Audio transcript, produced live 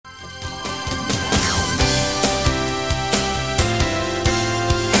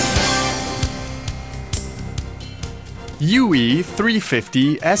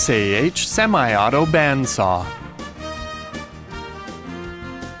UE350 SAH Semi-Auto Bandsaw.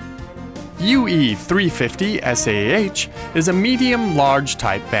 UE350 SAH is a medium-large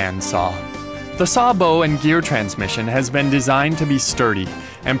type bandsaw. The saw bow and gear transmission has been designed to be sturdy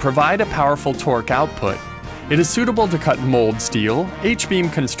and provide a powerful torque output. It is suitable to cut mold steel, H-beam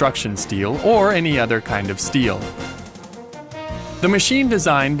construction steel, or any other kind of steel. The machine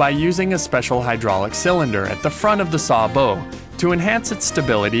designed by using a special hydraulic cylinder at the front of the saw bow to enhance its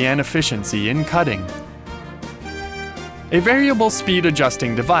stability and efficiency in cutting. A variable speed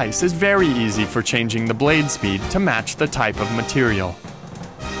adjusting device is very easy for changing the blade speed to match the type of material.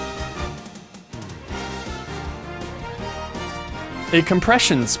 A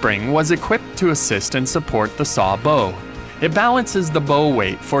compression spring was equipped to assist and support the saw bow. It balances the bow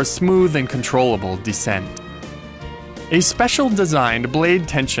weight for a smooth and controllable descent. A special designed blade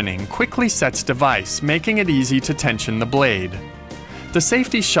tensioning quickly sets device, making it easy to tension the blade. The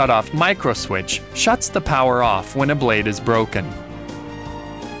safety shutoff micro switch shuts the power off when a blade is broken.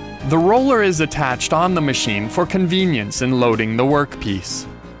 The roller is attached on the machine for convenience in loading the workpiece.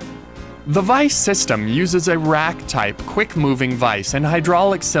 The vise system uses a rack-type quick-moving vise and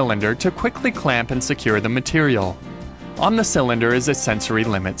hydraulic cylinder to quickly clamp and secure the material. On the cylinder is a sensory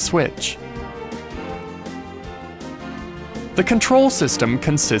limit switch. The control system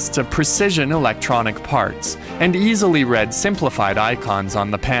consists of precision electronic parts and easily read simplified icons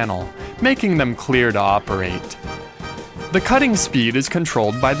on the panel, making them clear to operate. The cutting speed is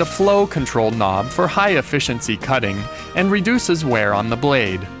controlled by the flow control knob for high-efficiency cutting and reduces wear on the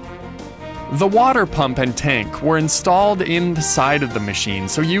blade. The water pump and tank were installed in the side of the machine,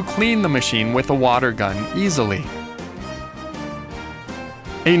 so you clean the machine with a water gun easily.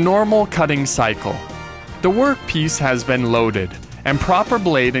 A normal cutting cycle. The workpiece has been loaded, and proper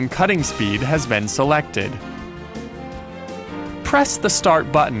blade and cutting speed has been selected. Press the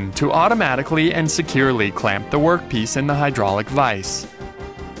start button to automatically and securely clamp the workpiece in the hydraulic vise.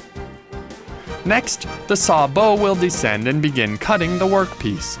 Next, the saw bow will descend and begin cutting the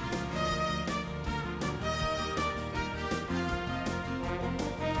workpiece.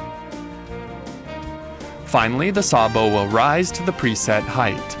 Finally, the saw bow will rise to the preset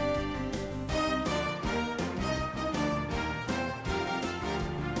height.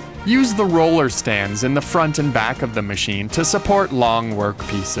 Use the roller stands in the front and back of the machine to support long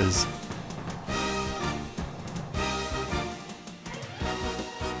workpieces.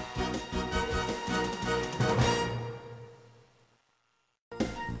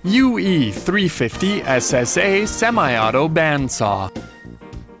 UE350 SSA Semi-Auto Bandsaw.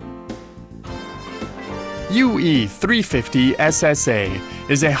 UE350 SSA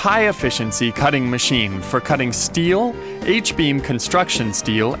is a high-efficiency cutting machine for cutting steel, H-beam construction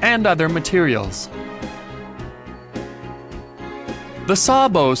steel, and other materials. The saw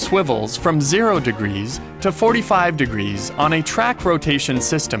bow swivels from 0 degrees to 45 degrees on a track rotation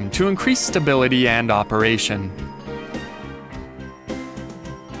system to increase stability and operation.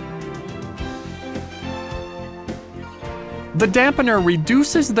 The dampener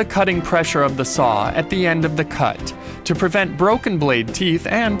reduces the cutting pressure of the saw at the end of the cut to prevent broken blade teeth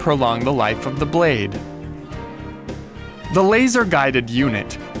and prolong the life of the blade. The laser-guided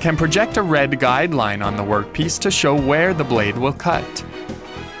unit can project a red guideline on the workpiece to show where the blade will cut.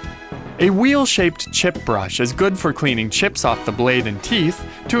 A wheel-shaped chip brush is good for cleaning chips off the blade and teeth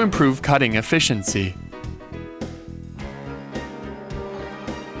to improve cutting efficiency.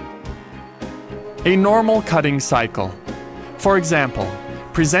 A normal cutting cycle. For example,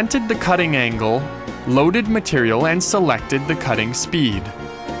 presented the cutting angle, loaded material, and selected the cutting speed.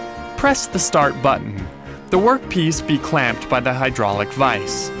 Press the start button. The workpiece be clamped by the hydraulic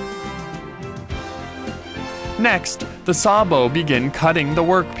vise. Next, the saw bow begin cutting the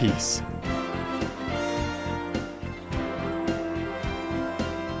workpiece.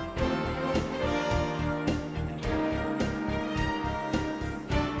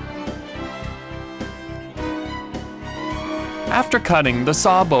 After cutting, the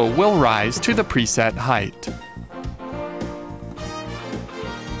saw bow will rise to the preset height.